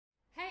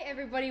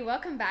everybody,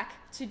 welcome back.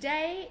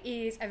 Today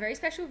is a very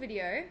special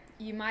video.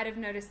 You might have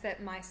noticed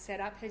that my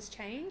setup has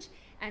changed,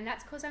 and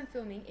that's because I'm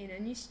filming in a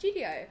new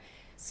studio.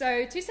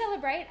 So to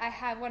celebrate, I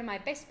have one of my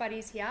best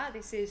buddies here.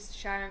 This is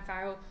Sharon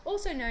Farrell,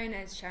 also known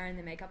as Sharon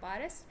the Makeup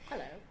Artist.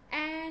 Hello.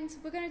 And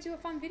we're going to do a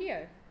fun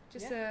video.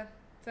 Just a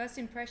first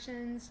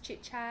impressions,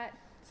 chit chat.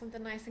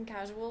 Something nice and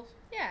casual.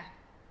 Yeah.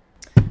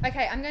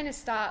 Okay, I'm going to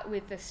start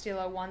with the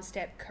Stila One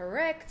Step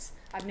Correct.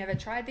 I've never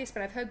tried this,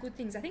 but I've heard good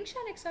things. I think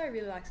Shan XO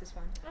really likes this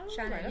one. Oh,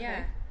 Shannon, right, okay.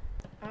 yeah.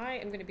 I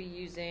am going to be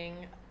using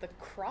the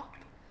Crop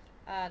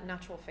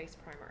Natural Face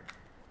Primer.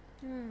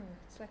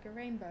 It's like a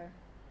rainbow.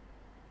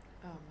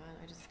 Oh man,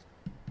 I just...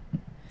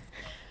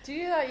 Do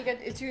you do that? You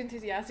get too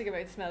enthusiastic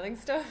about smelling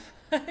stuff?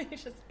 You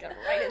just get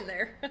right in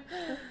there.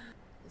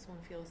 This one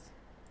feels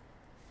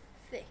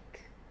thick.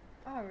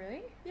 Oh,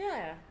 really?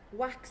 Yeah,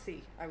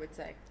 waxy, I would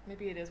say.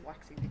 Maybe it is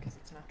waxy because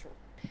it's natural.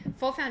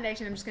 For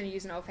foundation, I'm just going to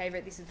use an old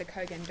favourite. This is the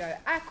Kogan Dough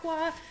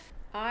Aqua.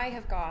 I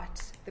have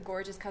got the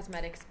Gorgeous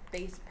Cosmetics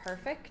Base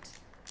Perfect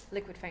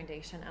Liquid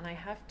Foundation, and I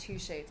have two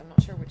shades. I'm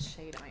not sure which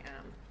shade I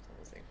am, so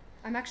we'll see.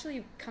 I'm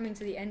actually coming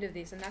to the end of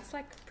this, and that's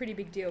like a pretty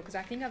big deal because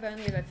I think I've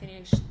only ever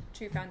finished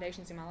 2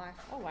 foundations in my life.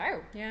 Oh, wow.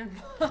 Yeah.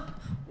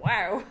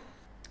 Wow.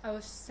 I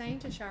was saying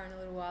to Sharon a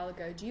little while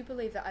ago, do you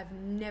believe that I've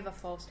never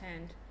false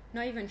tanned?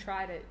 Not even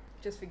tried it,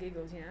 just for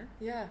giggles, you know?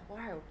 Yeah,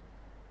 wow.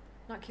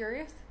 Not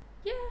curious?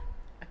 Yeah.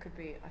 I could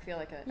be. I feel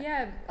like a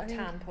think...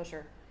 tan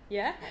pusher.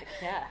 Yeah? Like,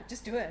 yeah.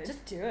 Just do it.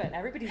 Just do it.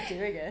 Everybody's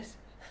doing it.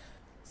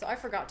 So I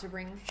forgot to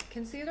bring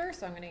concealer,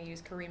 so I'm going to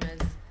use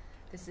Karima's.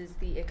 This is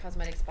the IT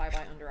Cosmetics Bye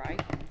Bye Under Eye.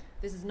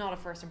 This is not a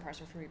first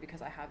impression for me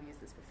because I have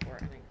used this before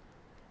and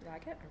I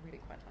like it. I really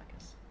quite like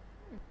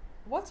it.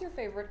 What's your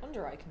favourite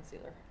under eye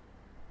concealer?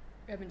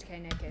 Urban Decay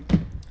Naked.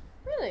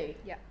 Really?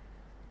 Yeah.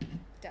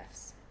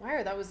 Defs.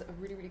 Wow, that was a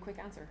really, really quick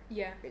answer.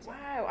 Yeah.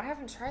 Wow, I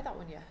haven't tried that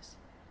one yet.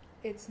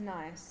 It's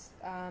nice.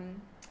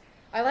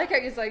 I like how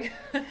it's like,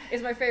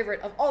 it's my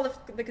favourite of all of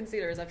the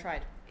concealers I've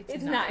tried.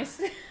 It's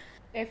nice.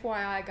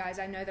 FYI, guys,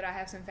 I know that I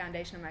have some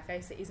foundation on my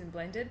face that isn't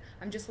blended.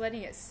 I'm just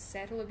letting it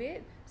settle a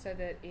bit so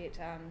that it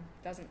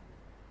doesn't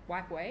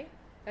wipe away.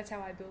 That's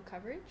how I build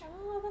coverage.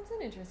 Oh, that's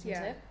an interesting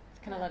tip.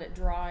 Kind of Yeah. let it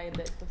dry a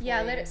bit before.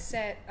 Yeah, let it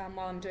set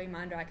while I'm doing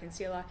my under eye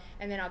concealer,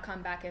 and then I'll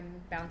come back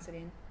and bounce it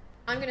in.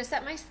 I'm going to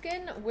set my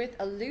skin with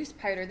a loose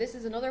powder. This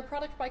is another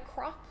product by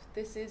Crop.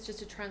 This is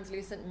just a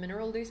translucent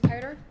mineral loose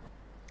powder.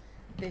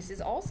 This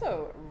is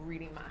also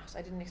really matte.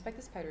 I didn't expect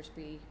this powder to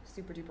be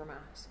super duper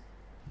matte.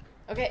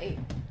 Okay,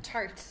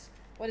 Tarte.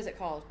 What is it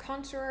called?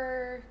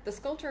 Contour, the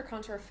Sculptor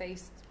Contour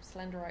Face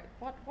Slender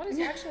Eye. What is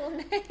the actual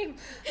name?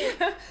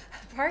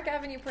 Park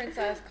Avenue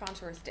Princess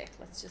Contour Stick.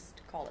 Let's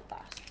just call it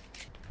that.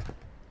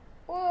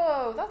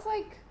 Whoa,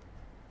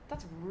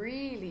 that's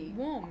really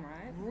Warm,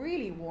 right?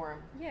 really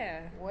warm.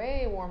 Yeah.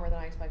 Way warmer than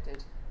I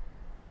expected.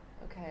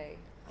 Okay,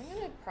 I'm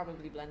gonna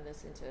probably blend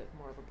this into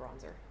more of a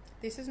bronzer.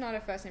 This is not a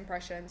first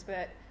impressions,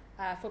 but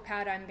for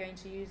powder, I'm going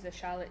to use the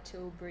Charlotte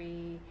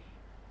Tilbury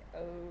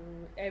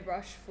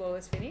Airbrush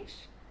Flawless Finish.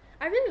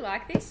 I really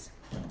like this.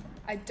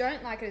 I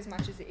don't like it as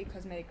much as the IT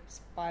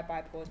Cosmetics By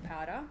Pores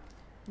powder,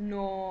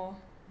 nor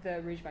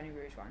the Rouge Bunny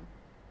Rouge one.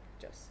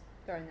 Just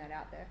throwing that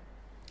out there.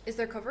 Is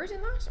there coverage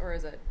in that, or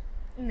is it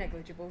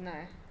Negligible, no.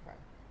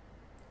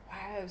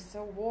 Wow,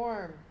 so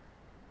warm?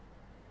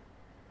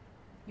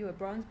 You a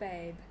bronze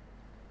babe.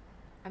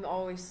 I'm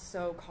always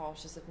so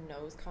cautious of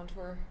nose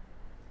contour.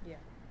 Yeah.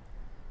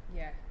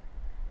 Yeah.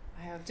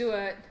 I have... Do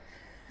it.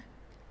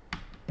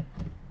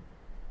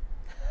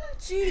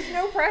 Jeez,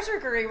 no pressure,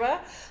 Karima.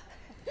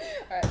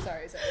 Alright,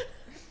 sorry.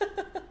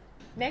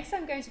 Next,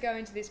 I'm going to go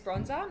into this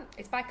bronzer.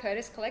 It's by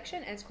Curtis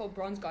Collection, and it's called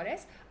Bronze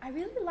Goddess. I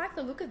really like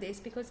the look of this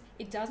because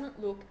it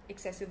doesn't look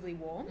excessively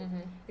warm.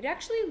 It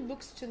actually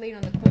looks to lean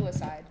on the cooler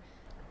side.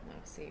 No,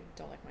 see,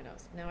 don't like my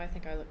nose. Now I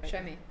think I look...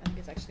 Show me. I think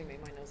it's actually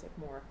made my nose look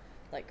more,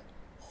 like,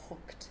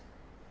 hooked.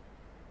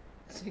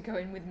 So you go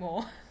in with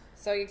more.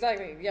 So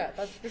exactly, yeah,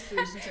 that's the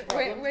solution to the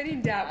problem. When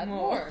in doubt, Add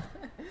more.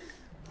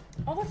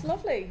 Oh, that's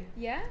lovely.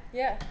 Yeah?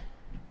 Yeah.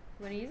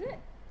 You want to use it?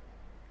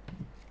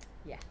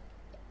 Yeah.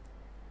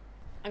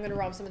 I'm going to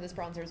rub some of this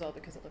bronzer as well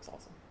because it looks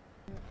awesome.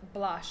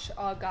 Blush.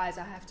 Oh, guys,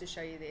 I have to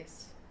show you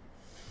this.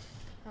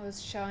 I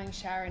was showing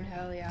Sharon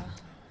earlier.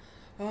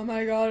 Oh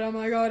my god, oh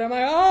my god, oh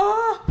my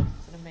god!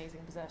 It's an amazing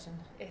possession.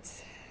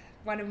 It's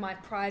one of my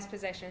prized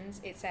possessions.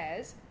 It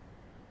says,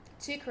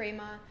 to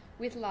Karima,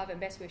 with love and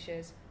best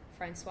wishes,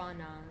 Francois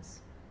NARS,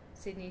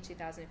 Sydney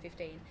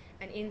 2015.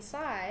 And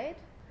inside,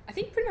 I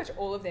think pretty much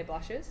all of their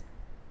blushes.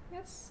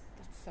 That's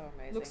so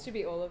amazing. Looks to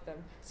be all of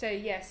them. So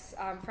yes,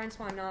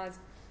 Francois NARS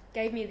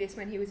gave me this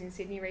when he was in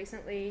Sydney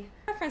recently.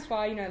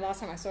 Francois, you know,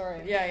 last time I saw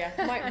him.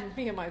 Yeah.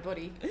 Me and my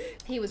buddy.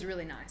 He was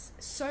really nice.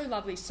 So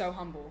lovely, so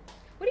humble.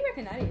 What do you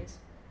reckon that is?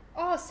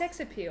 Oh, sex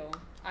appeal.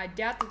 I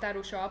doubt that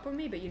that'll show up on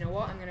me, but you know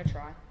what? I'm going to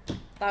try.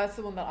 That's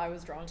the one that I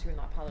was drawn to in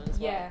that palette as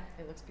well. Yeah.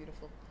 It looks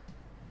beautiful.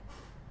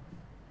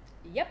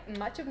 Yep,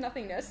 much of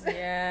nothingness.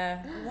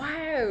 Yeah.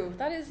 Wow,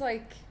 that is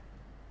like...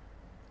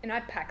 And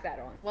I'd pack that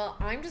on. Well,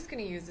 I'm just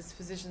going to use this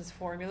Physicians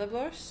Formula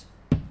blush.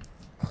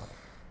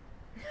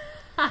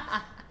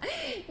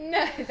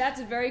 No,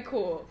 that's very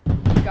cool.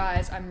 You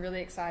guys, I'm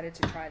really excited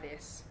to try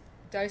this.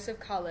 Dose of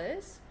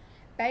Colours,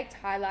 baked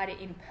highlighter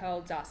in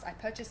pearl dust. I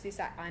purchased this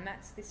at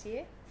IMATS this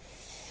year.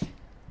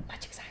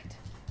 Much excited.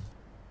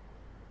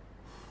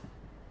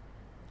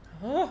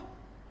 Oh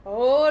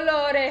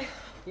lordy.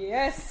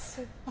 Yes.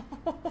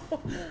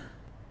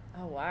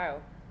 Oh wow.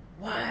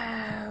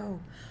 Wow.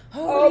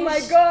 Oh my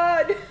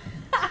god.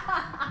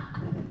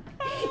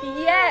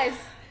 Yes.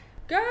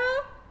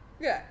 Girl.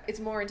 Yeah. It's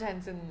more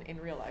intense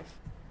in real life.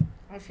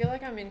 I feel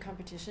like I'm in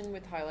competition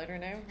with highlighter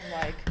now. I'm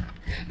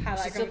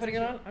like, she's still putting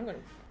it on? I'm going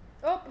to...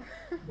 Oh.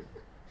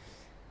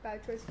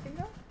 Bad choice of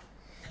finger.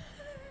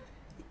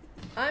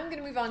 I'm going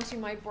to move on to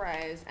my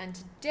brows. And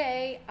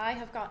today I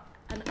have got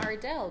an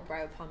Ardell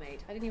brow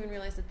pomade. I didn't even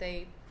realise that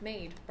they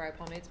made brow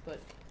pomades, but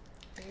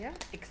yeah,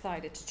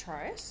 excited to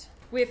try it.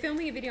 We're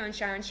filming a video on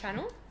Sharon's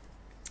channel.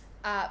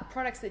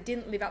 Products that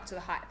didn't live up to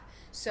the hype.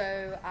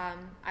 So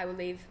I will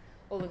leave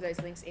all of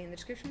those links in the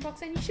description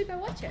box and you should go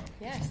watch it.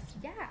 Yes.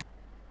 Yeah.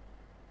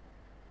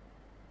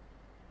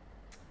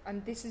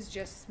 This is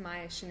just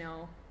my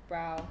Chanel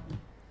brow.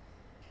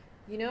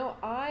 You know,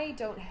 I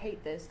don't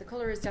hate this. The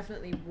colour is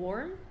definitely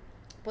warm,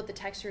 but the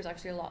texture is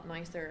actually a lot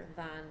nicer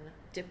than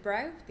Dip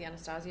Brow, the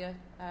Anastasia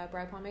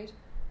brow pomade.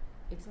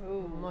 It's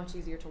much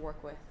easier to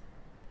work with.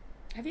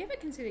 Have you ever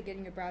considered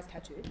getting your brows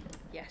tattooed?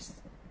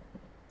 Yes,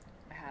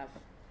 I have.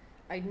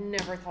 I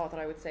never thought that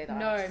I would say that.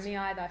 No, me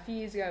either. A few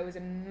years ago, it was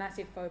a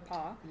massive faux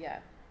pas. Yeah.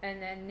 And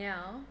then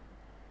now...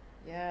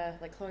 Yeah,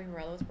 like Chloe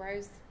Morello's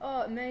brows.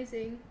 Oh,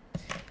 amazing.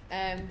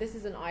 This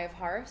is an Eye of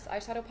Horus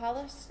eyeshadow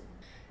palette.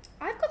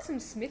 I've got some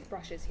Smith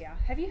brushes here.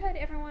 Have you heard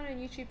everyone on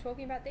YouTube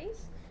talking about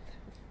these?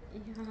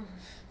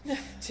 Yeah.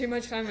 Too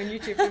much time on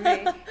YouTube for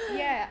me.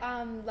 Yeah,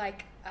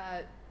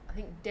 I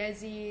think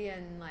Desi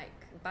and like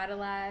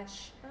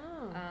Batterlash,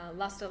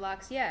 Luster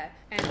Lux, yeah.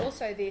 And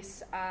also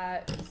this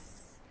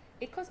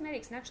It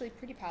Cosmetics Naturally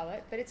Pretty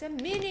palette, but it's a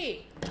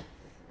mini.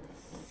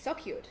 So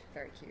cute.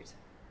 Very cute.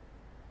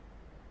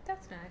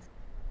 That's nice.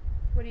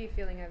 What are you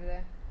feeling over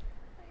there?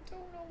 I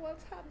don't know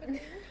what's happening.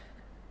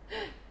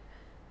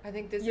 I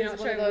think this You're is not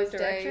one of showing those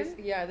which days.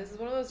 direction? Yeah, this is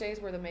one of those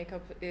days where the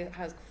makeup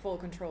has full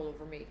control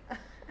over me.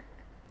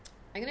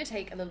 I'm going to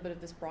take a little bit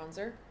of this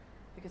bronzer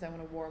because I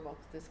want to warm up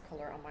this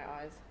colour on my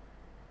eyes.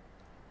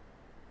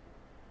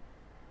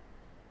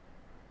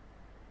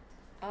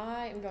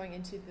 I am going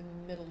into the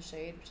middle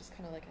shade, which is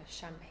kind of like a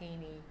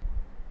champagne-y.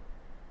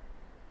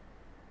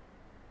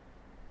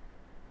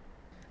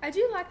 I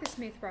do like the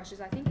Smith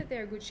brushes. I think that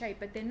they're a good shape,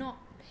 but they're not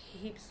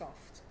heap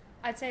soft.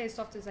 I'd say as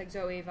soft as like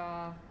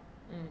Zoeva,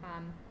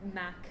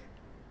 MAC.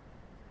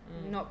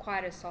 Not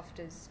quite as soft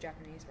as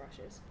Japanese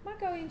brushes. Might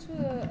go into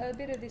a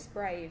bit of this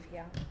Brave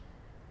here.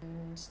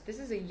 And this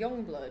is a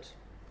Youngblood.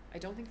 I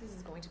don't think this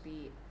is going to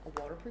be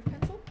a waterproof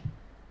pencil.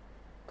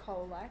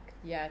 Kohl-like.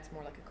 Yeah, it's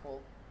more like a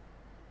kohl.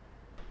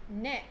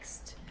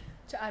 Next,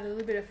 to add a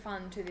little bit of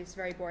fun to this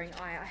very boring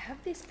eye, I have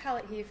this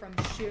palette here from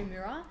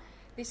Shiomura.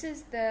 This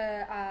is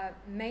the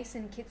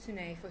Mason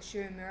Kitsune for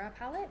Shiomura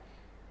palette,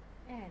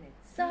 and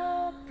it's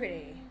so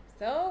pretty.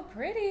 So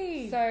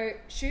pretty. So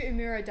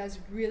Shiomura does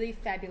really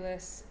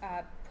fabulous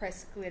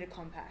pressed glitter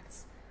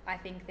compacts. I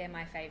think they're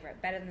my favourite,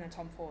 better than the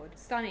Tom Ford.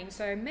 Stunning.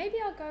 So maybe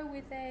I'll go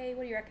with a,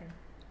 what do you reckon?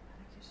 I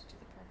think you should do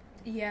the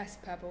purple. Yes,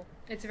 purple.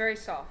 It's very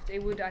soft.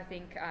 It would, I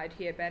think,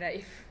 adhere better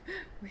if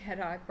we had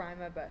eye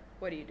primer, but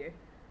what do you do?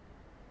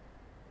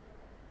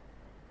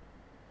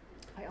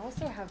 I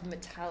also have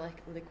metallic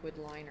liquid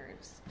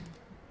liners.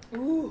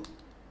 Ooh.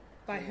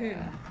 By whom?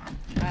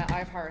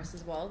 Eye of Horus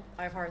as well.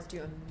 Eye of Horus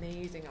do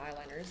amazing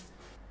eyeliners.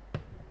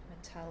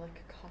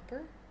 Metallic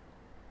copper.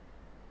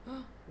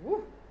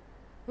 Ooh.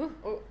 Ooh.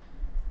 Oh.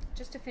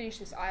 Just to finish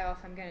this eye off,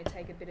 I'm going to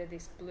take a bit of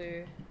this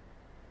blue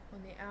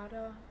on the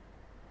outer.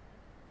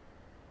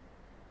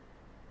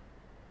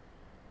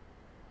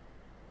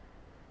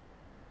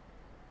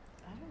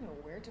 I don't know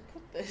where to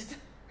put this.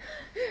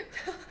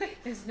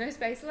 There's no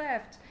space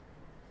left.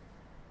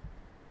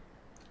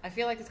 I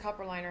feel like this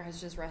copper liner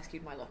has just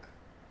rescued my look.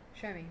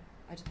 Show me.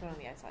 I just put it on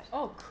the outside.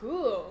 Oh,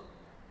 cool.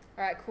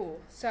 Alright, cool.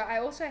 So I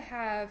also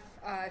have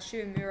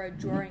Shiomura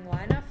drawing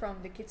liner from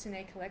the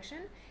Kitsune collection,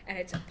 and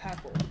it's a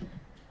purple.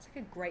 It's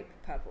like a grape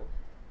purple.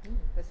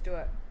 Let's do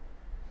it.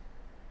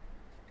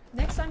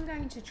 Next I'm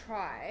going to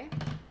try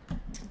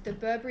the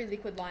Burberry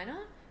liquid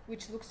liner,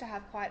 which looks to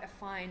have quite a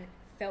fine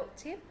felt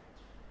tip.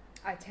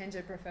 I tend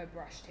to prefer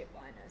brush tip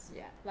liners.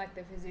 Yeah. Like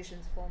the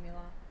Physicians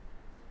Formula.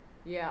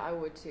 Yeah, I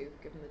would too,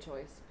 given the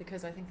choice,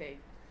 because I think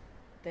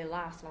they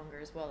last longer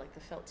as well. Like the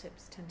felt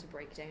tips tend to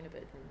break down a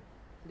bit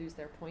and lose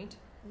their point.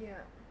 Yeah.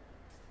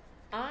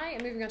 I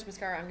am moving on to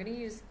mascara. I'm going to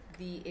use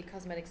the It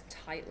Cosmetics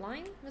Tight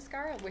Line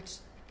mascara, which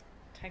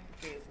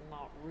technically is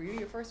not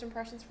really a first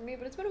impressions for me,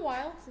 but it's been a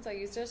while since I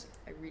used it.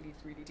 I really,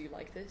 really do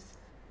like this.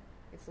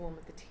 It's the one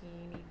with the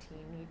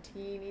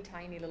teeny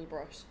tiny little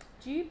brush.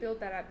 Do you build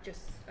that up just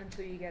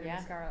until you get a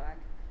mascara like?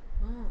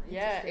 Oh,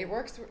 yeah, it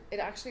works. It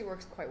actually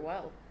works quite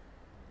well.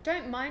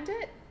 Don't mind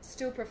it.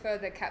 Still prefer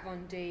the Kat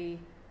Von D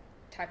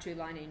Tattoo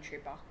Line in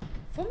Trooper.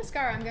 For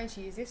mascara, I'm going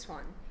to use this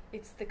one.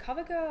 It's the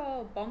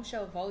Covergirl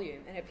Bombshell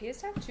Volume, and it appears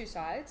to have 2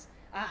 sides.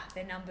 Ah,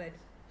 they're numbered.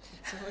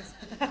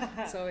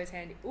 It's always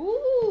handy.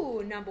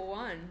 Ooh, number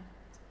 1.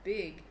 It's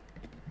big.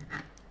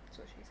 That's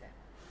what she said.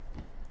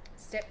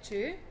 Step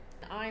 2.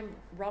 I'm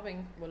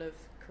robbing one of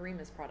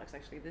Karima's products,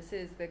 actually. This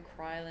is the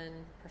Krylon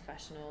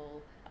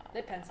Professional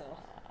Lip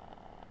pencil.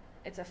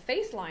 It's a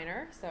face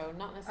liner, so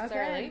not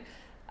necessarily.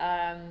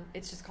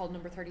 It's just called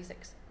number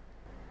 36.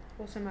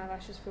 Also, my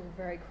lashes feel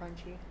very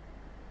crunchy.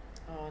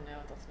 Oh no,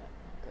 that's not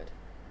good.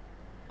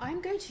 I'm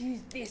going to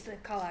use this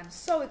lip colour. I'm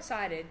so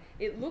excited.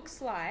 It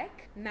looks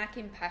like MAC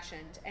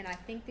Impassioned, and I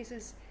think this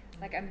is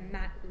like a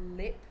matte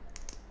lip.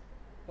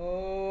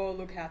 Oh,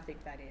 look how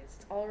thick that is.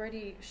 It's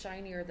already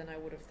shinier than I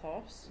would have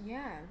thought.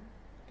 Yeah,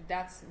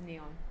 that's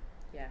neon.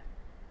 Yeah.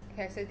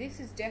 Okay, so this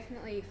is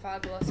definitely far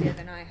glossier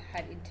than I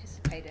had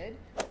anticipated.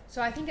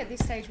 So I think at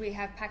this stage we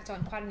have packed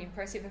on quite an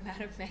impressive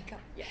amount of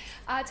makeup. Yes.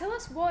 Tell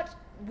us, what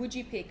would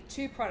you pick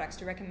 2 products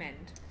to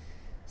recommend?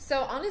 So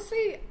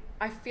honestly,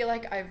 I feel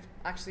like I've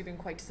actually been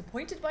quite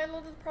disappointed by a lot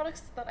of the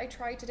products that I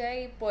tried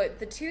today, but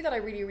the 2 that I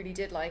really, really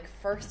did like,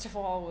 first of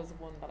all, was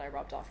one that I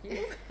rubbed off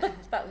you,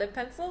 that lip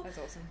pencil. That's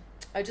awesome.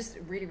 Just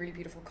really, really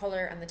beautiful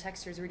colour, and the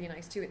texture is really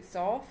nice too. It's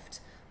soft,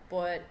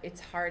 but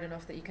it's hard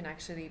enough that you can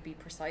actually be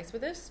precise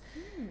with it.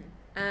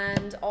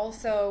 And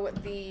also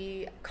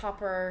the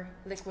copper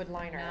liquid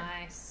liner.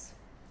 Nice.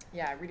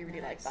 Yeah, I really,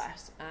 really like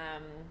that.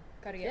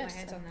 Got to get my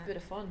hands on that. Bit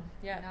of fun.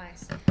 Yeah.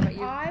 Nice. But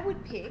you? I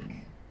would pick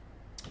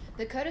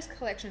the Curtis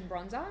Collection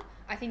bronzer.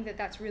 I think that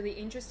that's really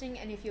interesting,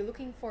 and if you're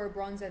looking for a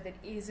bronzer that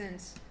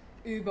isn't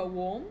uber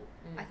warm,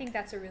 I think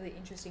that's a really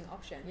interesting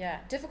option. Yeah,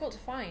 difficult to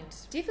find.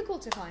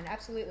 Difficult to find,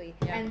 absolutely.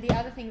 Yeah. And the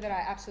other thing that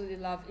I absolutely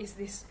love is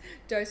this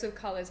Dose of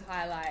Colours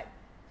highlight.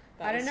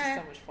 That is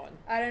so much fun.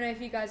 I don't know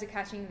if you guys are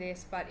catching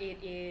this, but it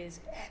is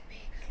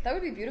epic. That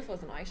would be beautiful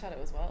as an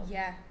eyeshadow as well.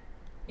 Yeah.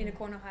 Inner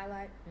corner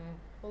highlight.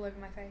 All over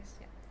my face.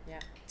 Yeah. Yeah.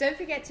 Don't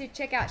forget to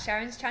check out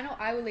Sharon's channel.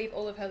 I will leave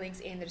all of her links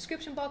in the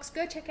description box.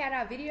 Go check out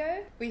our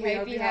video. We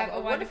hope you have a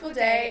wonderful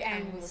day,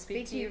 and we'll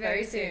speak to you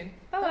very soon.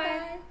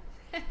 Bye-bye.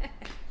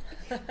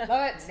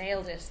 Love it.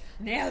 Nailed it.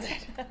 Nailed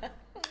it.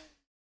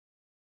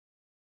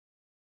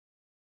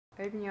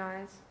 Open your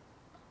eyes.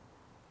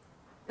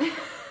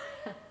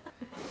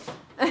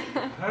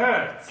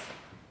 Hurts.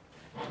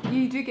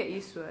 You do get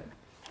used to it.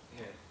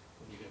 Yeah,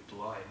 when you get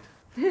blind.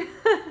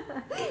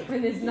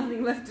 When there's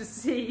nothing left to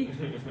see.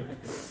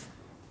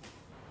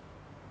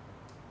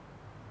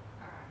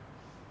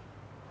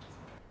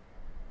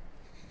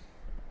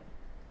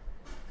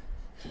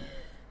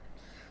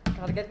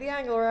 Gotta get the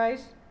angle right.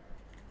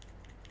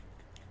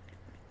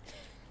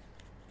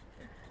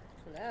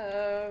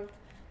 Hello.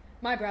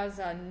 My brothers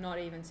are not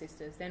even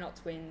sisters. They're not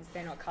twins.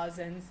 They're not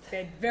cousins.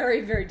 They're very,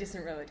 very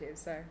distant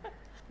relatives. So,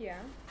 yeah.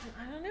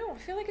 I don't know. I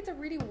feel like it's a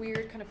really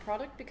weird kind of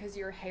product because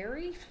you're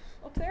hairy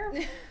up there.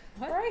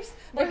 What? Right?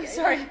 Like,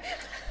 sorry.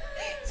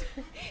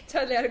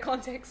 Totally out of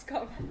context,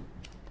 Cobb.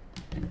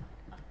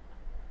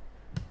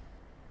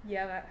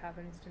 Yeah, that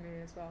happens to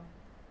me as well.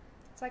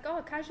 It's like,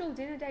 oh, casual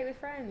dinner date with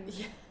friends.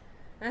 Yeah.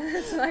 And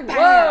it's like,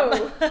 Bam!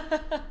 whoa.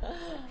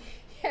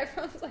 Yeah,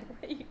 everyone's like,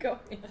 where are you going?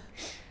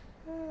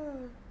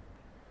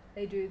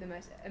 They do the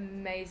most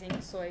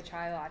amazing soy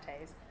chai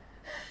lattes.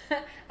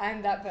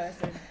 I'm that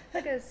person.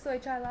 Like a soy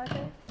chai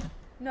latte?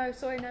 No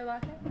soy, no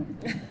latte?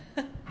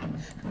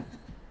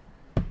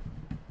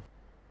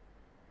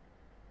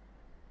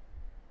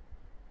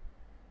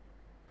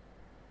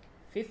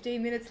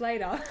 15 minutes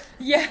later.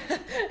 Yeah.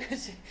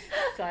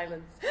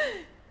 Silence.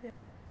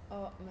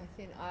 Oh, my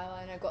thin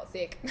eyeliner got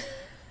thick.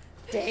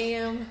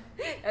 Damn.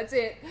 That's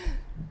it.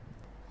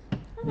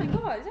 Oh my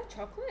god, is that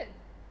chocolate?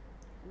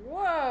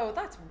 Whoa,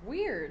 that's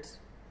weird.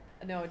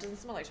 No, it doesn't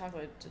smell like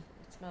chocolate.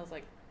 It smells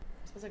like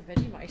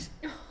Vegemite.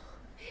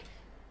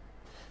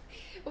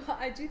 Well,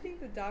 I do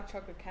think the dark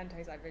chocolate can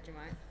taste like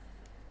Vegemite.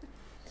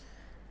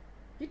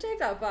 You take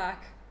that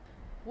back.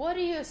 What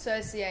do you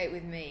associate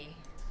with me?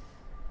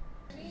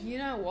 You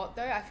know what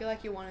though? I feel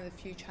like you're one of the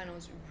few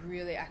channels who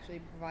really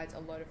actually provides a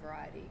lot of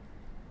variety.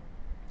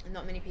 And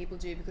not many people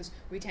do, because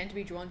we tend to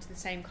be drawn to the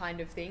same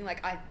kind of thing.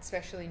 Like, I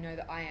especially know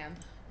that I am.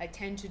 I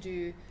tend to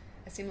do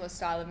a similar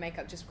style of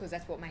makeup just because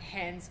that's what my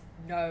hands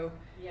know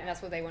and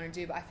that's what they want to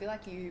do. But I feel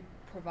like you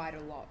provide a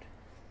lot.